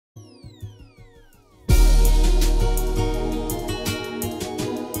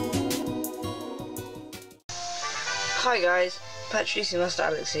Hi guys, Pachirisu Master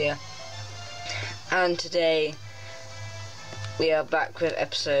Alex here, and today we are back with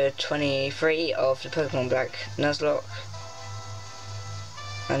episode 23 of the Pokemon Black Nuzlocke,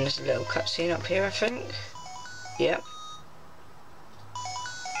 and there's a little cutscene up here I think, yep.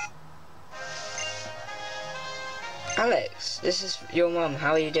 Alex, this is your mum,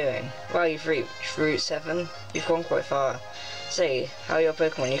 how are you doing? Well, you've reached Route 7, you've gone quite far. Say, how are your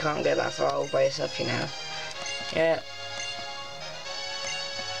Pokemon? You can't get that far all by yourself, you know. Yeah.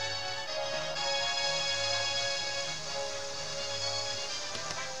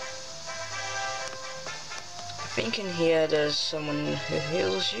 I think in here there's someone who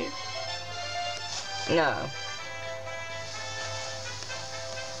heals you? No.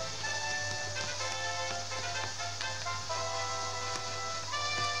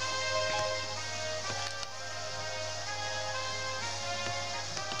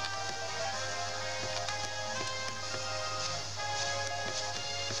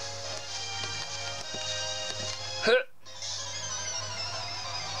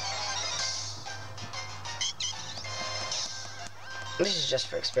 This is just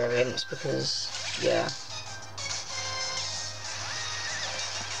for experience because, yeah.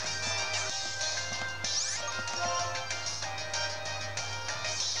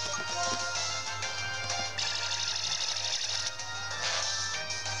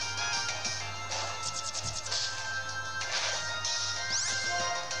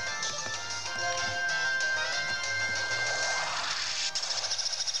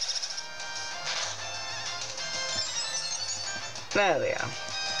 There we are.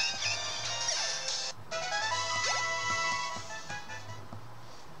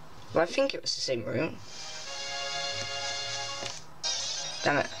 Well, I think it was the same room.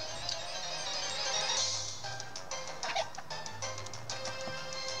 Damn it.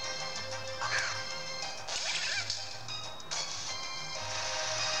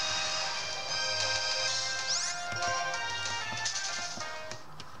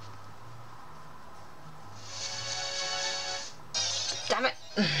 Damn it!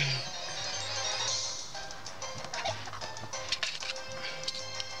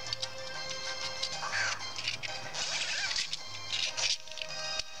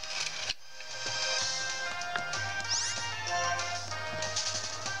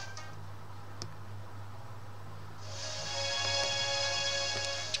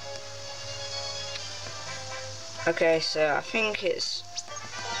 Okay, so I think it's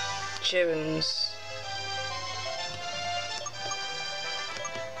Jiren's.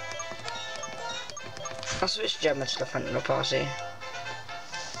 I'll switch Gemma to the front of the party.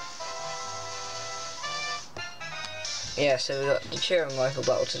 Yeah, so we got the Jiren rifle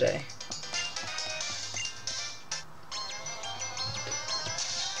battle today.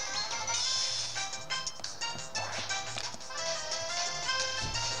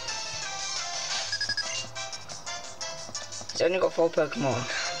 It's only got 4 Pokemon.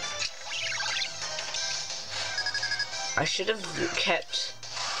 I should have kept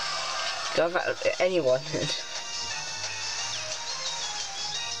anyone.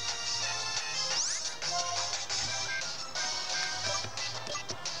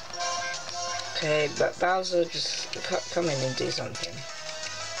 Okay, but Bowser, just come in and do something.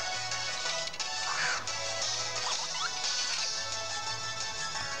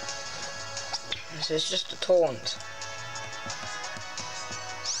 So it's just a taunt.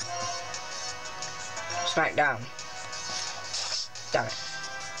 Smack down. Damn it.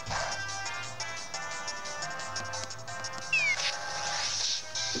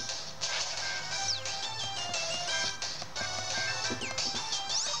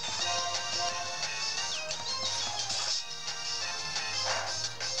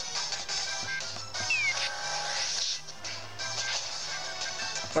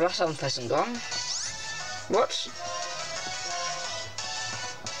 Well, that's unpleasant gone. What?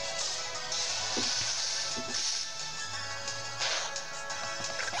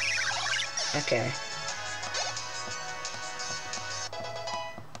 Okay.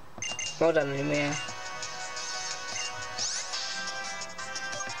 Well done, Lumia.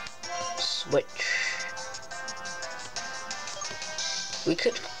 Switch. We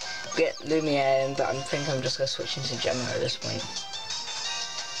could get Lumia in, but I think I'm just gonna switch into Gemma at this point.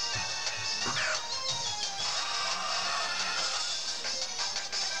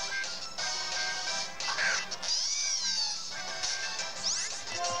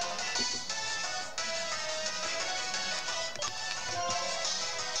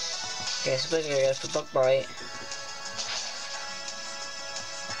 Okay, so we're gonna go for Bug Bite.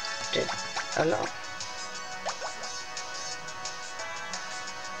 Did a lot.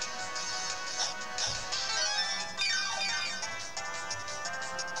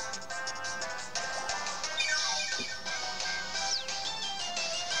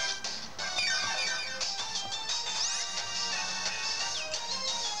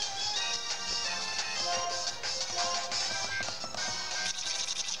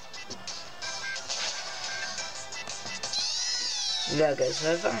 There goes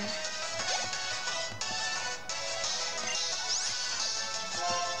over.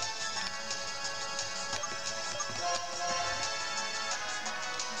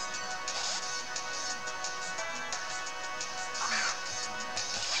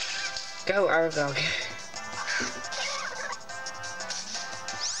 Go, Aragog.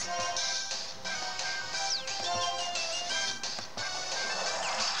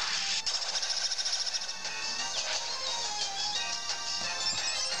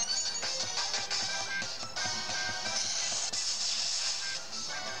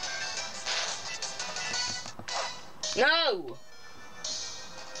 No!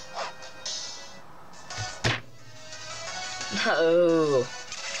 No!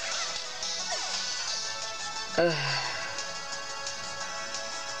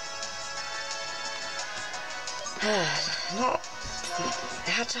 Not. It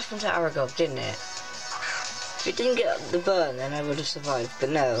had to happen to Aragog, didn't it? If it didn't get the burn, then I would have survived. But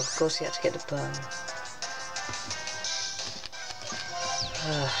no, of course he had to get the burn.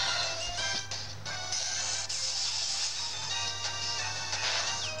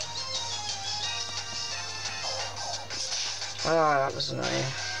 Oh, that was annoying.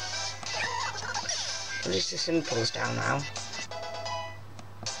 At least the simple's down now.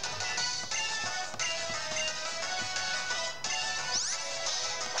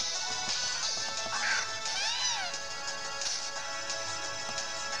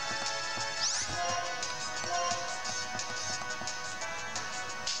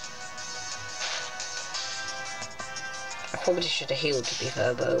 I probably should have healed to be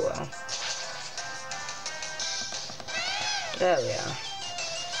fair, but oh well. There we are.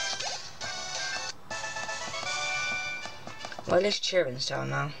 Well, at least cheering's down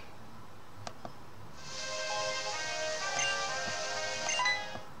now.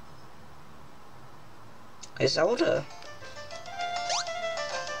 It's older.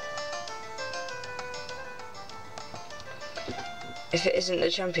 If it isn't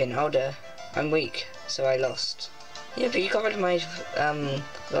the champion, older. I'm weak, so I lost. Yeah, but you got rid of my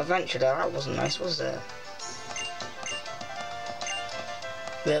galvantula. That wasn't nice, was it?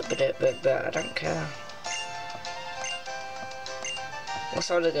 But I don't care. What's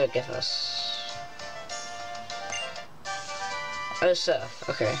all they gonna give us? Oh, surf.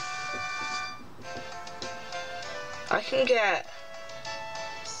 Okay. I can get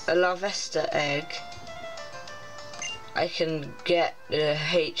a Larvesta egg. I can get the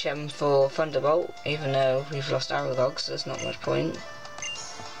HM for Thunderbolt, even though we've lost Aragog, so there's not much point.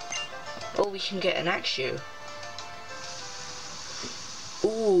 Or we can get an Axew.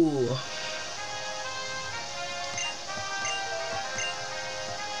 Ooh.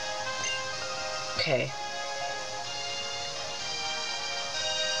 Okay.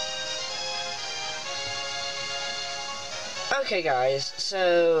 Okay guys,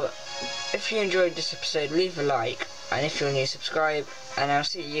 so if you enjoyed this episode, leave a like, and if you're new, subscribe, and I'll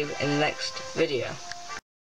see you in the next video.